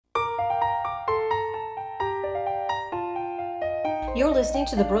You're listening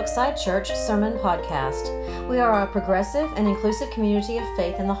to the Brookside Church Sermon Podcast. We are a progressive and inclusive community of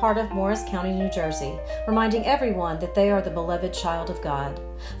faith in the heart of Morris County, New Jersey, reminding everyone that they are the beloved child of God.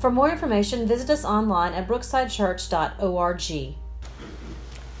 For more information, visit us online at brooksidechurch.org.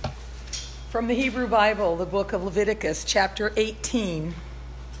 From the Hebrew Bible, the book of Leviticus, chapter 18.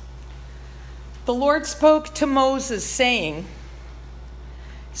 The Lord spoke to Moses, saying,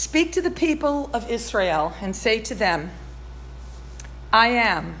 "Speak to the people of Israel and say to them, I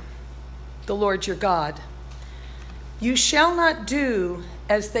am the Lord your God. You shall not do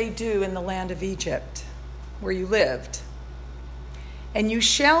as they do in the land of Egypt, where you lived. And you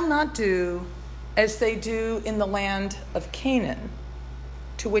shall not do as they do in the land of Canaan,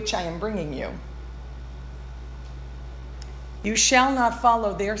 to which I am bringing you. You shall not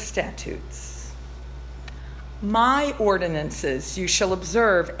follow their statutes. My ordinances you shall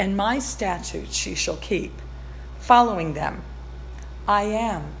observe, and my statutes you shall keep, following them. I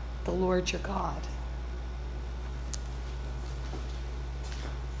am the Lord your God."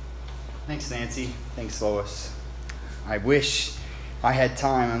 Thanks, Nancy. Thanks, Lois. I wish I had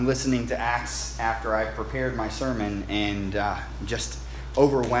time. I'm listening to Acts after I prepared my sermon and just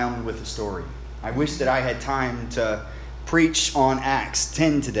overwhelmed with the story. I wish that I had time to preach on Acts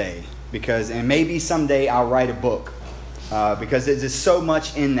 10 today, and maybe someday I'll write a book. Because it is so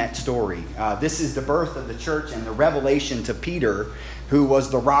much in that story. This is the birth of the church and the revelation to Peter, who was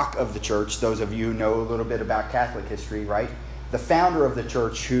the rock of the church. Those of you who know a little bit about Catholic history, right? The founder of the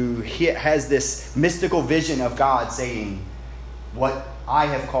church, who has this mystical vision of God saying, "What I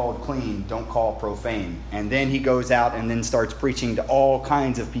have called clean, don't call profane." And then he goes out and then starts preaching to all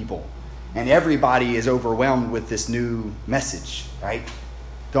kinds of people. And everybody is overwhelmed with this new message, right?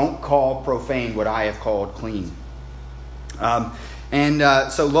 Don't call profane what I have called clean.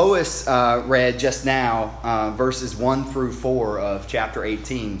 So Lois read just now verses 1 through 4 of chapter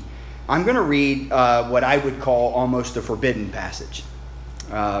 18. I'm going to read what I would call almost a forbidden passage.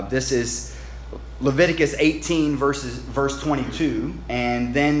 This is Leviticus 18 verse 22,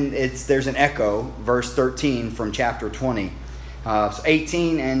 and then there's an echo, verse 13 from chapter 20. So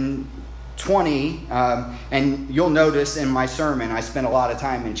 18 and 20, and you'll notice in my sermon I spent a lot of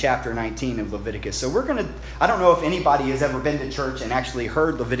time in chapter 19 of Leviticus. So I don't know if anybody has ever been to church and actually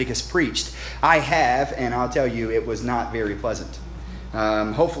heard Leviticus preached. I have, and I'll tell you it was not very pleasant.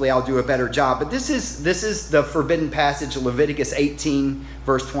 Hopefully I'll do a better job, but this is the forbidden passage, Leviticus 18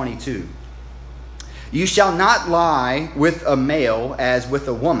 verse 22. "You shall not lie with a male as with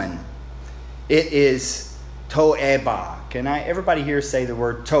a woman. It is to'eba." Can everybody here say the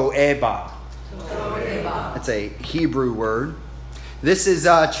word to'eba? To'eba. It's a Hebrew word. This is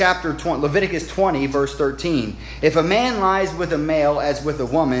Leviticus 20, verse 13. "If a man lies with a male as with a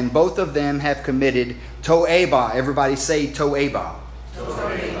woman, both of them have committed to'eba." Everybody say to'eba.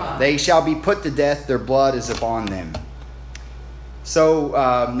 To'eba. "They shall be put to death, their blood is upon them." So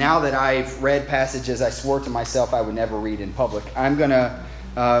now that I've read passages I swore to myself I would never read in public, I'm going to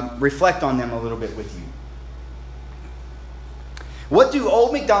reflect on them a little bit with you. What do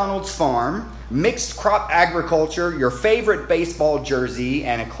Old McDonald's farm, mixed crop agriculture, your favorite baseball jersey,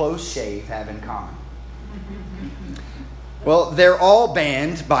 and a close shave have in common? Well, they're all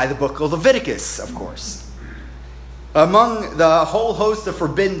banned by the book of Leviticus, of course. Among the whole host of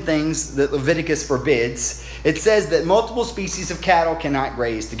forbidden things that Leviticus forbids, it says that multiple species of cattle cannot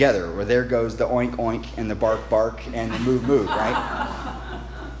graze together. Well, there goes the oink oink and the bark bark and the moo moo, right?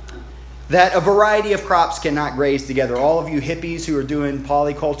 That a variety of crops cannot graze together. All of you hippies who are doing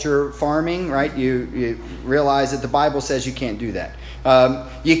polyculture farming, right? You realize that the Bible says you can't do that.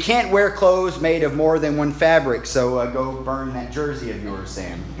 You can't wear clothes made of more than one fabric, so go burn that jersey of yours,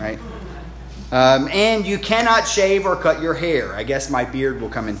 Sam, right? And you cannot shave or cut your hair. I guess my beard will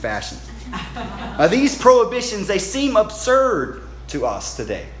come in fashion. These prohibitions, they seem absurd to us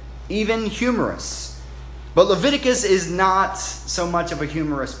today, even humorous. But Leviticus is not so much of a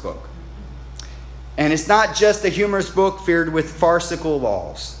humorous book. And it's not just a humorous book filled with farcical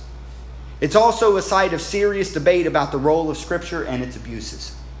laws. It's also a site of serious debate about the role of Scripture and its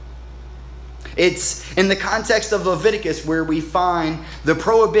abuses. It's in the context of Leviticus where we find the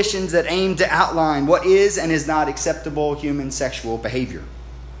prohibitions that aim to outline what is and is not acceptable human sexual behavior.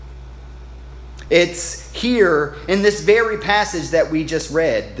 It's here in this very passage that we just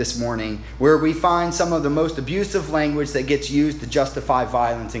read this morning where we find some of the most abusive language that gets used to justify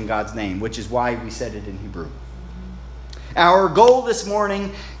violence in God's name, which is why we said it in Hebrew. Our goal this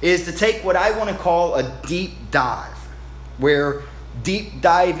morning is to take what I want to call a deep dive, where deep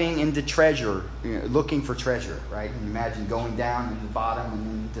diving into treasure, looking for treasure, right? And imagine going down in the bottom and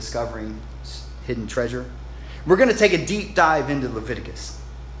then discovering hidden treasure. we're going to take a deep dive into Leviticus.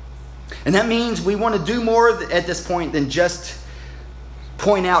 And that means we want to do more at this point than just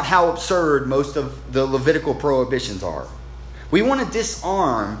point out how absurd most of the Levitical prohibitions are. We want to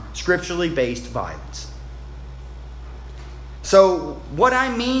disarm scripturally based violence. So what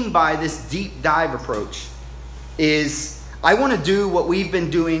I mean by this deep dive approach is I want to do what we've been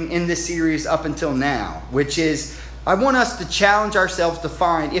doing in this series up until now, which is I want us to challenge ourselves to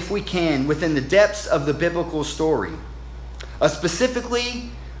find, if we can, within the depths of the biblical story, specifically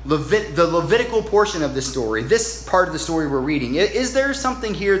the Levitical portion of the story, this part of the story we're reading, is there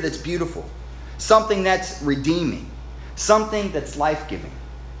something here that's beautiful, something that's redeeming, something that's life-giving?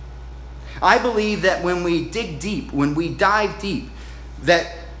 I believe that when we dig deep, when we dive deep, that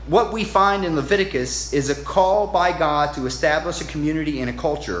what we find in Leviticus is a call by God to establish a community and a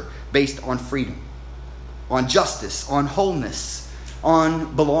culture based on freedom, on justice, on wholeness,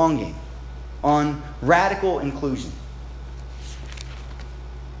 on belonging, on radical inclusion.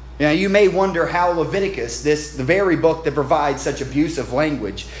 Now, you may wonder how Leviticus, the very book that provides such abusive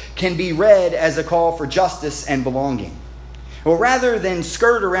language, can be read as a call for justice and belonging. Well, rather than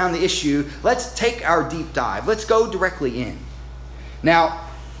skirt around the issue, let's take our deep dive. Let's go directly in. Now,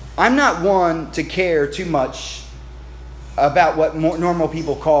 I'm not one to care too much about what normal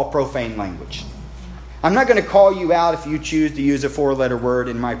people call profane language. I'm not going to call you out if you choose to use a 4-letter word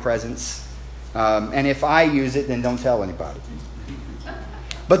in my presence. And if I use it, then don't tell anybody.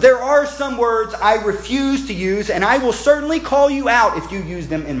 But there are some words I refuse to use, and I will certainly call you out if you use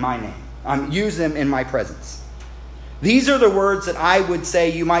them in my name. Use them in my presence. These are the words that I would say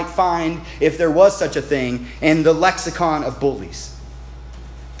you might find, if there was such a thing, in the lexicon of bullies.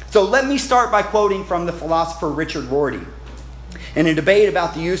 So let me start by quoting from the philosopher Richard Rorty in a debate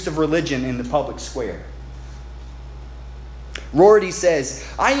about the use of religion in the public square. Rorty says,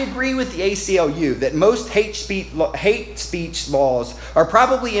 I agree with the ACLU that most hate speech laws are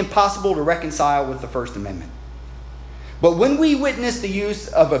probably impossible to reconcile with the First Amendment. But when we witness the use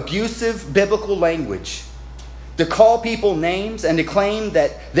of abusive biblical language to call people names and to claim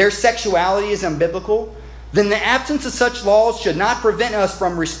that their sexuality is unbiblical, then the absence of such laws should not prevent us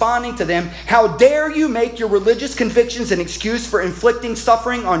from responding to them. How dare you make your religious convictions an excuse for inflicting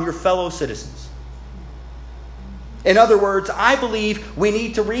suffering on your fellow citizens? In other words, I believe we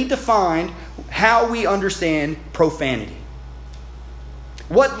need to redefine how we understand profanity.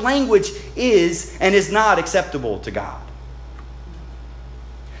 What language is and is not acceptable to God?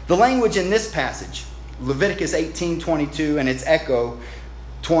 The language in this passage, Leviticus 18:22 and its echo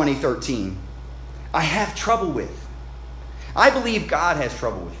 20:13, I have trouble with. I believe God has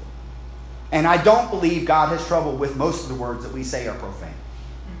trouble with it. And I don't believe God has trouble with most of the words that we say are profane.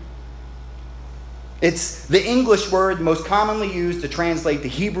 It's the English word most commonly used to translate the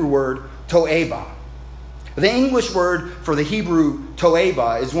Hebrew word to'eba. The English word for the Hebrew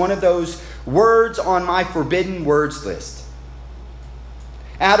to'eba is one of those words on my forbidden words list.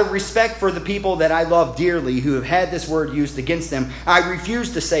 Out of respect for the people that I love dearly who have had this word used against them, I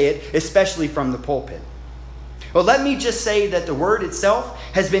refuse to say it, especially from the pulpit. Well, let me just say that the word itself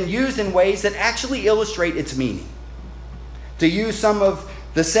has been used in ways that actually illustrate its meaning. To use some of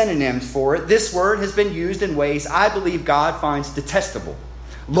the synonyms for it, this word has been used in ways I believe God finds detestable,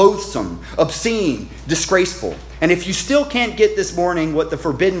 loathsome, obscene, disgraceful. And if you still can't get this morning what the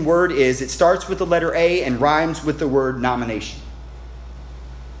forbidden word is, it starts with the letter A and rhymes with the word nomination.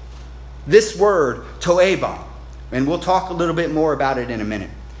 This word, to'eba, and we'll talk a little bit more about it in a minute,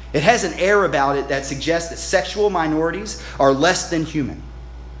 it has an air about it that suggests that sexual minorities are less than human.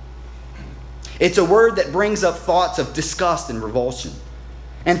 It's a word that brings up thoughts of disgust and revulsion.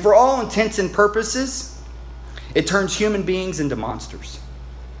 And for all intents and purposes, it turns human beings into monsters.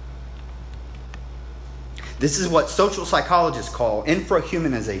 This is what social psychologists call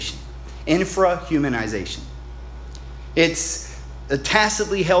infrahumanization. Infrahumanization. It's a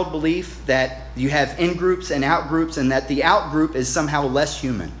tacitly held belief that you have in-groups and out-groups, and that the out-group is somehow less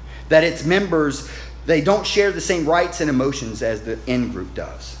human. That its members, they don't share the same rights and emotions as the in-group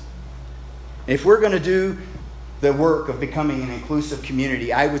does. If we're going to do the work of becoming an inclusive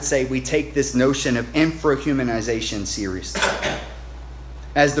community, I would say we take this notion of infrahumanization seriously.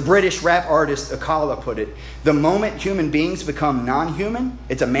 As the British rap artist Akala put it, the moment human beings become non-human,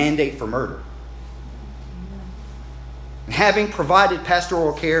 it's a mandate for murder. Having provided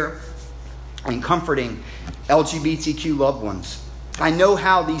pastoral care and comforting LGBTQ loved ones, I know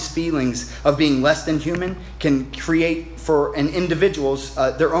how these feelings of being less than human can create for an individual's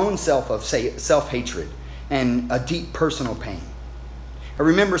their own self-hatred and a deep personal pain. I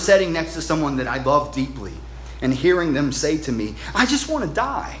remember sitting next to someone that I love deeply and hearing them say to me, I just want to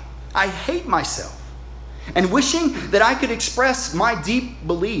die. I hate myself. and wishing that I could express my deep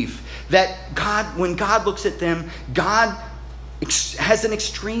belief that God, when God looks at them, God has an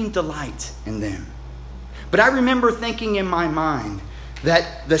extreme delight in them. But I remember thinking in my mind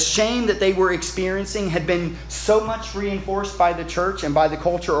that the shame that they were experiencing had been so much reinforced by the church and by the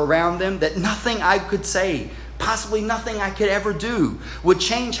culture around them that nothing I could say, possibly nothing I could ever do, would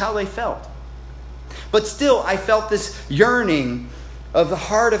change how they felt. But still, I felt this yearning of the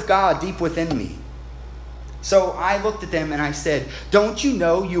heart of God deep within me. So I looked at them and I said, don't you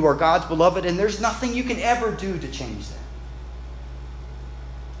know you are God's beloved and there's nothing you can ever do to change that?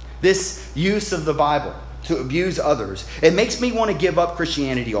 This use of the Bible to abuse others, it makes me want to give up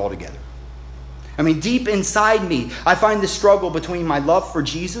Christianity altogether. I mean, deep inside me, I find the struggle between my love for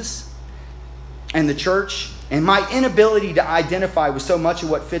Jesus and the church and my inability to identify with so much of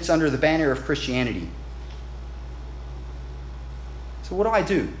what fits under the banner of Christianity. So what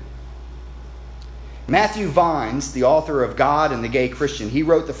do? Matthew Vines, the author of God and the Gay Christian, he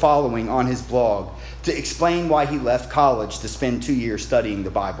wrote the following on his blog to explain why he left college to spend 2 years studying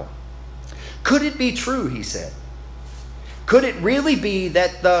the Bible. Could it be true, he said? Could it really be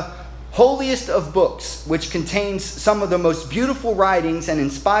that the holiest of books, which contains some of the most beautiful writings and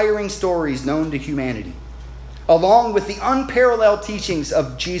inspiring stories known to humanity, along with the unparalleled teachings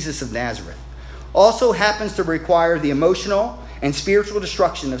of Jesus of Nazareth, also happens to require the emotional and spiritual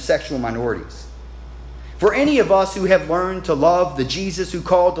destruction of sexual minorities? For any of us who have learned to love the Jesus who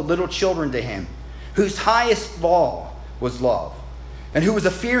called the little children to him, whose highest law was love, and who was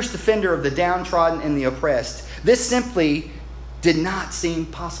a fierce defender of the downtrodden and the oppressed, this simply did not seem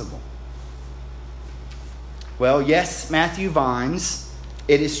possible. Well, yes, Matthew Vines,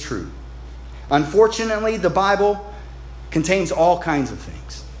 it is true. Unfortunately, the Bible contains all kinds of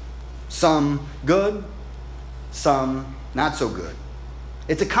things. Some good, some not so good.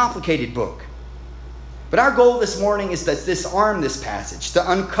 It's a complicated book. But our goal this morning is to disarm this passage,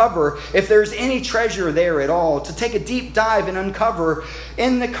 to uncover if there's any treasure there at all, to take a deep dive and uncover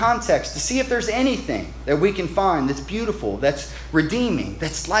in the context, to see if there's anything that we can find that's beautiful, that's redeeming,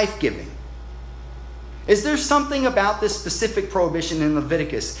 that's life-giving. Is there something about this specific prohibition in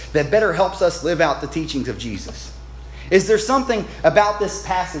Leviticus that better helps us live out the teachings of Jesus? Is there something about this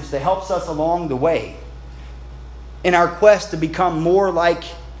passage that helps us along the way in our quest to become more like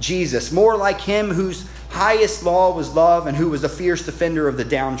Jesus, more like him whose highest law was love and who was a fierce defender of the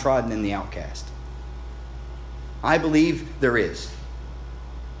downtrodden and the outcast? I believe there is.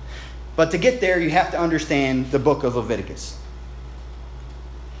 But to get there, you have to understand the book of Leviticus.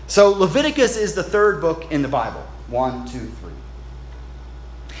 So Leviticus is the third book in the Bible. 1, 2, 3.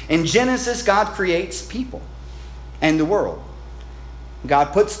 In Genesis, God creates people and the world.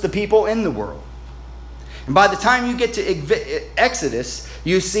 God puts the people in the world. And by the time you get to Exodus,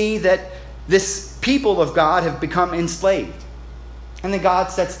 you see that this people of God have become enslaved. And then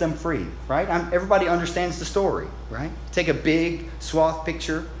God sets them free, right? Everybody understands the story, right? Take a big swath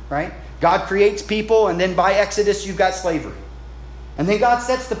picture, right? God creates people, and then by Exodus, you've got slavery. And then God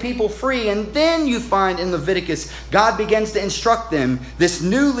sets the people free, and then you find in Leviticus, God begins to instruct them, this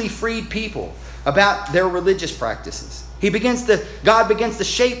newly freed people, about their religious practices. God begins to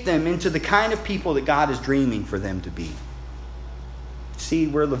shape them into the kind of people that God is dreaming for them to be. See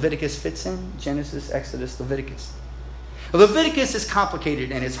where Leviticus fits in? Genesis, Exodus, Leviticus. Leviticus is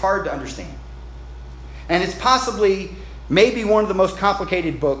complicated and it's hard to understand. And it's possibly maybe one of the most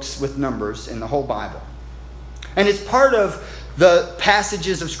complicated books with numbers in the whole Bible. And it's part of the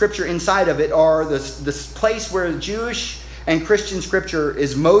passages of Scripture inside of it are this place where Jewish and Christian Scripture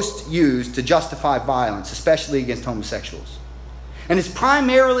is most used to justify violence, especially against homosexuals. And it's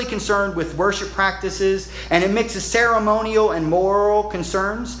primarily concerned with worship practices, and it mixes ceremonial and moral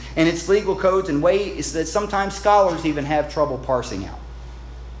concerns in its legal codes in ways that sometimes scholars even have trouble parsing out.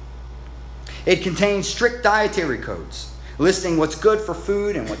 It contains strict dietary codes, listing what's good for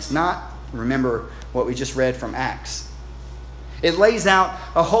food and what's not. Remember what we just read from Acts. It lays out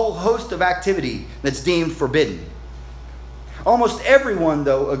a whole host of activity that's deemed forbidden. Almost everyone,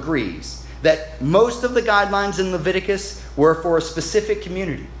 though, agrees that most of the guidelines in Leviticus were for a specific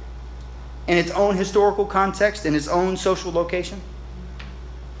community in its own historical context, in its own social location.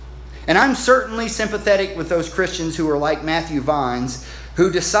 And I'm certainly sympathetic with those Christians who are like Matthew Vines,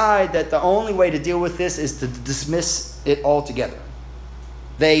 who decide that the only way to deal with this is to dismiss it altogether.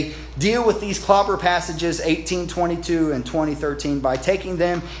 They deal with these clobber passages, 18:22 and 20:13, by taking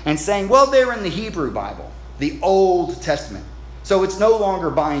them and saying, well, they're in the Hebrew Bible, the Old Testament, so it's no longer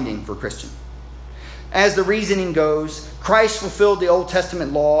binding for Christians. As the reasoning goes, Christ fulfilled the Old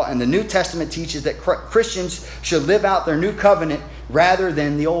Testament law, and the New Testament teaches that Christians should live out their new covenant rather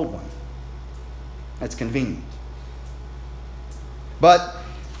than the old one. That's convenient. But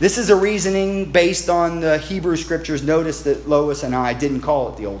this is a reasoning based on the Hebrew Scriptures. Notice that Lois and I didn't call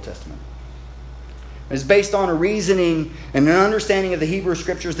it the Old Testament. It's based on a reasoning and an understanding of the Hebrew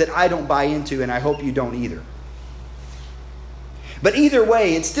Scriptures that I don't buy into, and I hope you don't either. But either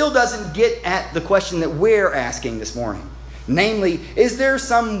way, it still doesn't get at the question that we're asking this morning. Namely, is there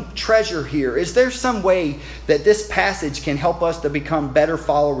some treasure here? Is there some way that this passage can help us to become better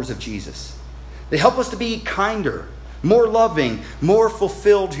followers of Jesus? They help us to be kinder, more loving, more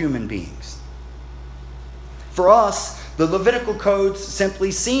fulfilled human beings. For us, the Levitical codes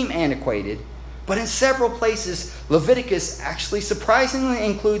simply seem antiquated, but in several places, Leviticus actually surprisingly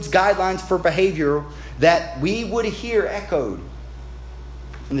includes guidelines for behavior that we would hear echoed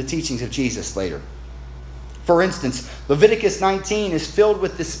in the teachings of Jesus later. For instance, Leviticus 19 is filled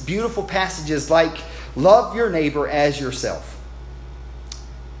with this beautiful passages like, love your neighbor as yourself.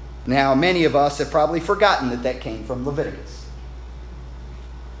 Now, many of us have probably forgotten that came from Leviticus.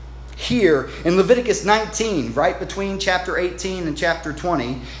 Here, in Leviticus 19, right between chapter 18 and chapter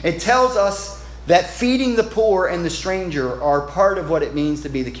 20, it tells us that feeding the poor and the stranger are part of what it means to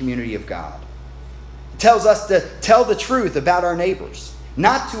be the community of God. It tells us to tell the truth about our neighbors,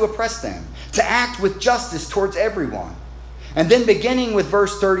 not to oppress them, to act with justice towards everyone. And then beginning with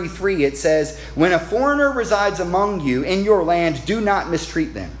verse 33, it says, when a foreigner resides among you in your land, do not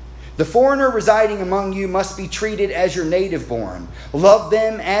mistreat them. The foreigner residing among you must be treated as your native born. Love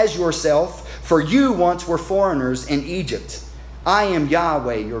them as yourself, for you once were foreigners in Egypt. I am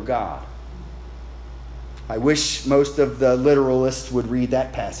Yahweh your God. I wish most of the literalists would read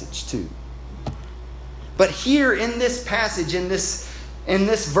that passage too. But here in this passage, in this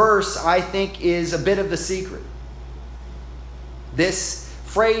verse, I think is a bit of the secret. This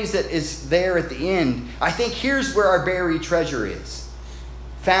phrase that is there at the end, I think here's where our buried treasure is.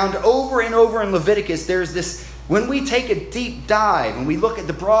 Found over and over in Leviticus, there's this, when we take a deep dive and we look at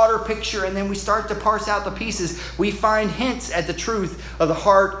the broader picture and then we start to parse out the pieces, we find hints at the truth of the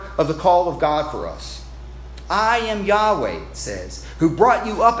heart of the call of God for us. I am Yahweh, it says, who brought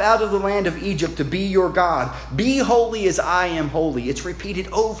you up out of the land of Egypt to be your God. Be holy as I am holy. It's repeated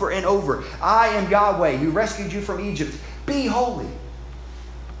over and over. I am Yahweh who rescued you from Egypt. Be holy.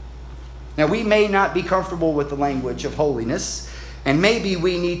 Now, we may not be comfortable with the language of holiness, and maybe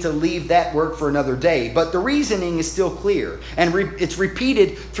we need to leave that work for another day. But the reasoning is still clear, and it's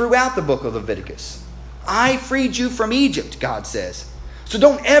repeated throughout the book of Leviticus. I freed you from Egypt, God says. So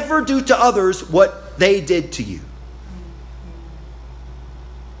don't ever do to others what they did to you.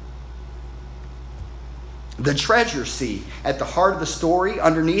 The treasure, see, at the heart of the story,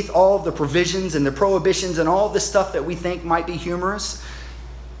 underneath all of the provisions and the prohibitions and all this stuff that we think might be humorous,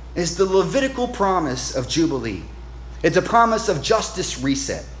 is the Levitical promise of Jubilee. It's a promise of justice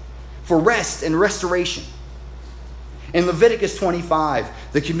reset, for rest and restoration. In Leviticus 25,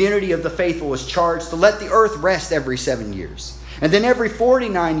 the community of the faithful was charged to let the earth rest every 7 years. And then every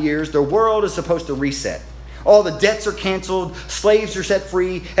 49 years, the world is supposed to reset. All the debts are canceled, slaves are set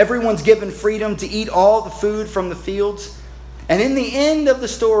free, everyone's given freedom to eat all the food from the fields. And in the end of the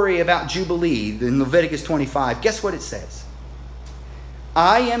story about Jubilee, in Leviticus 25, guess what it says?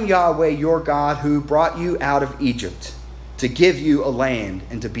 I am Yahweh your God who brought you out of Egypt to give you a land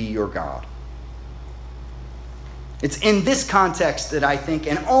and to be your God. It's in this context that I think,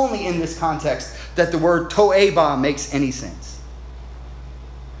 and only in this context, that the word to'eba makes any sense.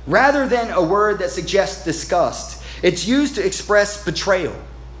 Rather than a word that suggests disgust, it's used to express betrayal.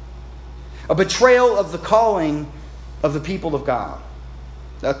 A betrayal of the calling of the people of God.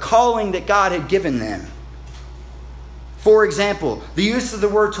 A calling that God had given them. For example, the use of the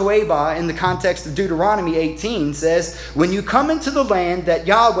word to'eba in the context of Deuteronomy 18 says, when you come into the land that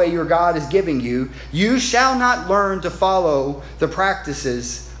Yahweh your God is giving you, you shall not learn to follow the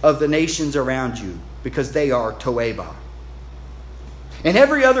practices of the nations around you, because they are to'eba. In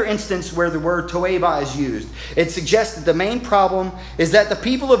every other instance where the word to'eba is used, it suggests that the main problem is that the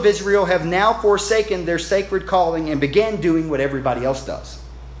people of Israel have now forsaken their sacred calling and began doing what everybody else does.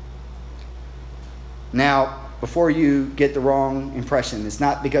 Now, before you get the wrong impression, it's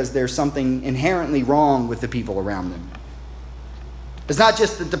not because there's something inherently wrong with the people around them. It's not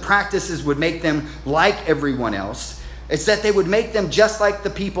just that the practices would make them like everyone else. It's that they would make them just like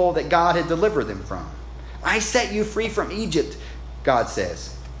the people that God had delivered them from. I set you free from Egypt, God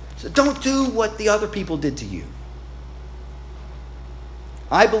says. So don't do what the other people did to you.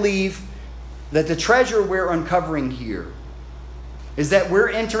 I believe that the treasure we're uncovering here is that we're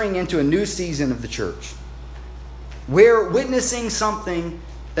entering into a new season of the church. We're witnessing something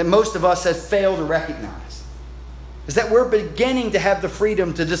that most of us have failed to recognize. is that we're beginning to have the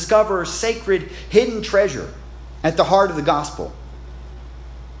freedom to discover sacred hidden treasure at the heart of the gospel.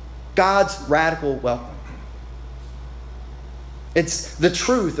 God's radical welcome. It's the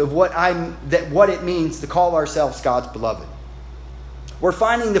truth of what it means to call ourselves God's beloved. We're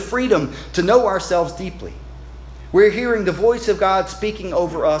finding the freedom to know ourselves deeply. We're hearing the voice of God speaking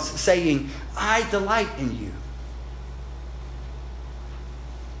over us, saying, I delight in you.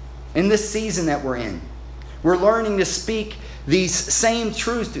 In this season that we're in, we're learning to speak these same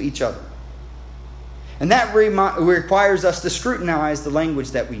truths to each other. And that requires us to scrutinize the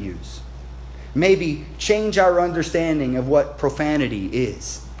language that we use. Maybe change our understanding of what profanity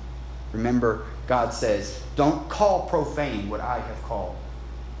is. Remember, God says, don't call profane what I have called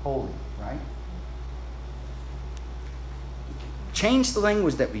holy, right? Change the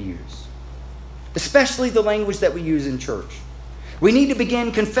language that we use, especially the language that we use in church. We need to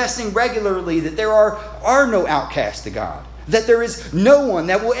begin confessing regularly that there are no outcasts to God, that there is no one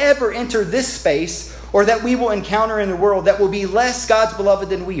that will ever enter this space or that we will encounter in the world that will be less God's beloved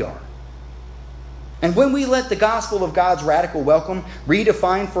than we are. And when we let the gospel of God's radical welcome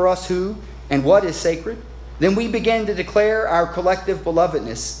redefine for us who and what is sacred, then we begin to declare our collective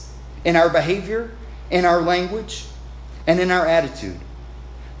belovedness in our behavior, in our language, and in our attitude.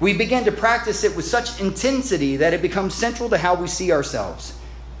 We begin to practice it with such intensity that it becomes central to how we see ourselves.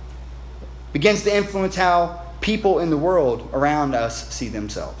 It begins to influence how people in the world around us see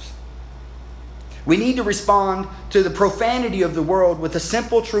themselves. We need to respond to the profanity of the world with the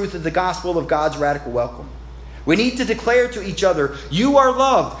simple truth of the gospel of God's radical welcome. We need to declare to each other, you are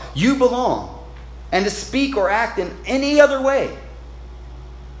loved, you belong. And to speak or act in any other way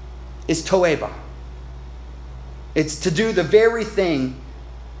is toeba. It's to do the very thing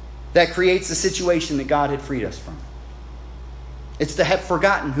that creates the situation that God had freed us from. It's to have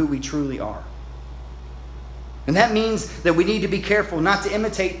forgotten who we truly are. And that means that we need to be careful not to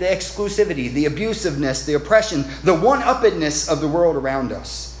imitate the exclusivity, the abusiveness, the oppression, the one-uppedness of the world around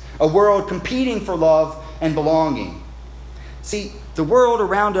us. A world competing for love and belonging. See, the world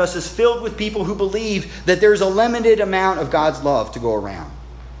around us is filled with people who believe that there's a limited amount of God's love to go around.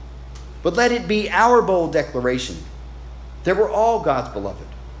 But let it be our bold declaration that we're all God's beloved.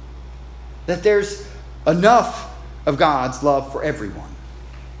 That there's enough of God's love for everyone.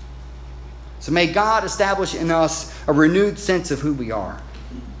 So may God establish in us a renewed sense of who we are.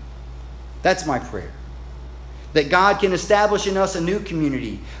 That's my prayer. That God can establish in us a new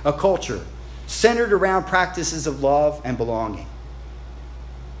community, a culture, centered around practices of love and belonging.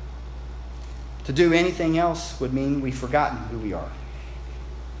 To do anything else would mean we've forgotten who we are.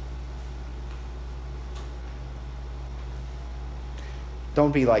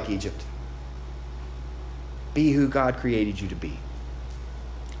 Don't be like Egypt. Be who God created you to be.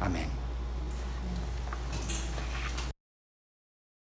 Amen.